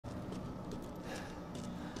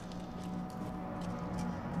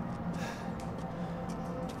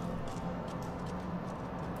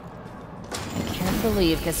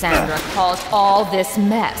believe Cassandra caused all this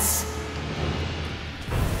mess.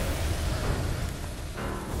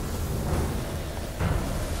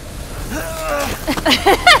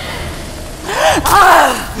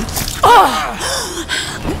 Oh,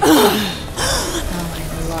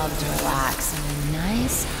 I love to relax in a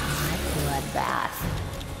nice hot bloodbath.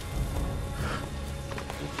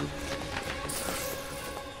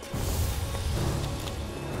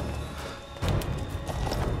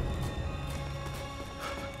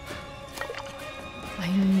 I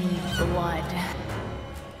need blood.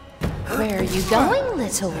 Where are you going,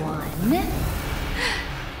 little one?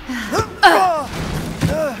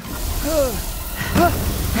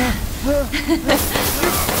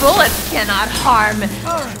 Bullets cannot harm.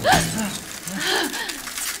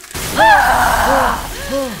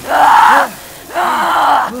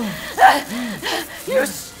 You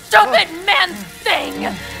stupid man thing!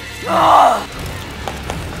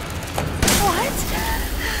 What?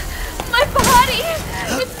 My body!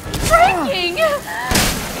 It's breaking!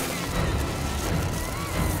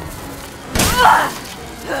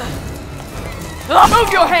 Move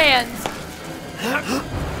your hands!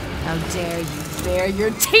 How dare you bare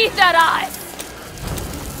your teeth at us!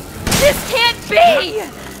 This can't be!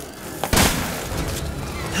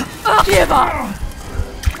 Give up!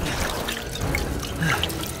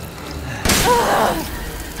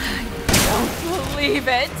 I don't believe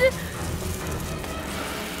it!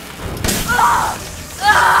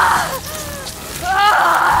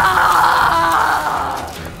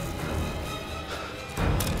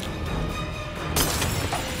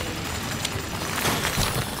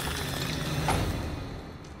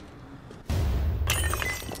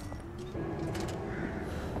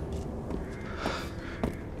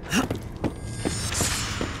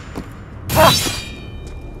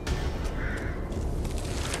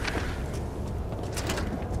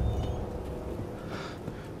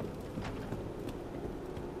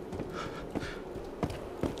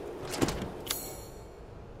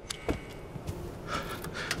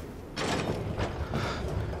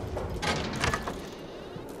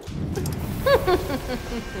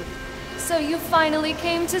 So you finally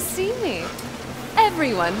came to see me.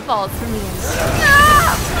 Everyone falls for me.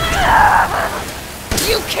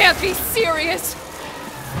 You can't be serious!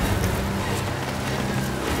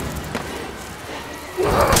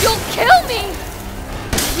 You'll kill me!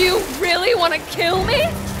 You really want to kill me?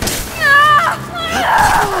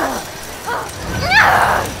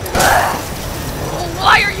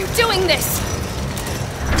 Why are you doing this?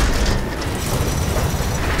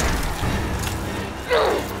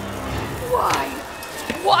 Why?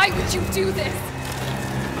 Why would you do this?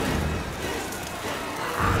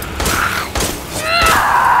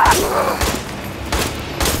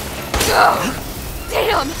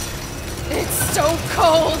 Damn! It's so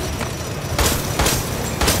cold!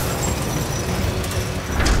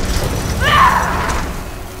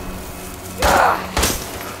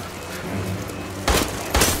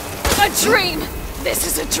 A dream! This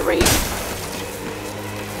is a dream!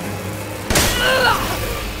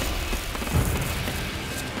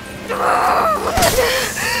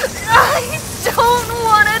 I don't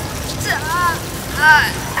want to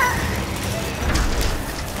die.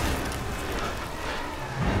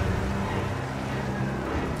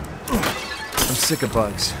 I'm sick of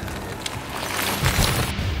bugs.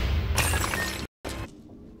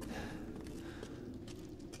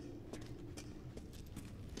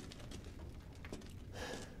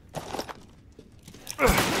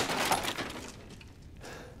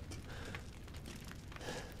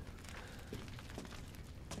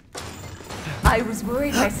 I was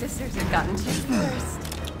worried my sisters had gotten to you first.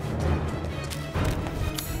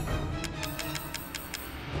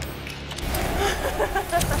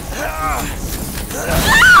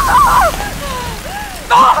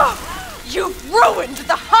 You've ruined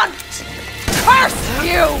the hunt! Curse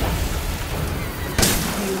you!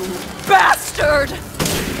 You bastard!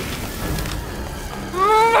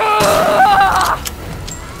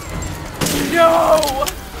 No!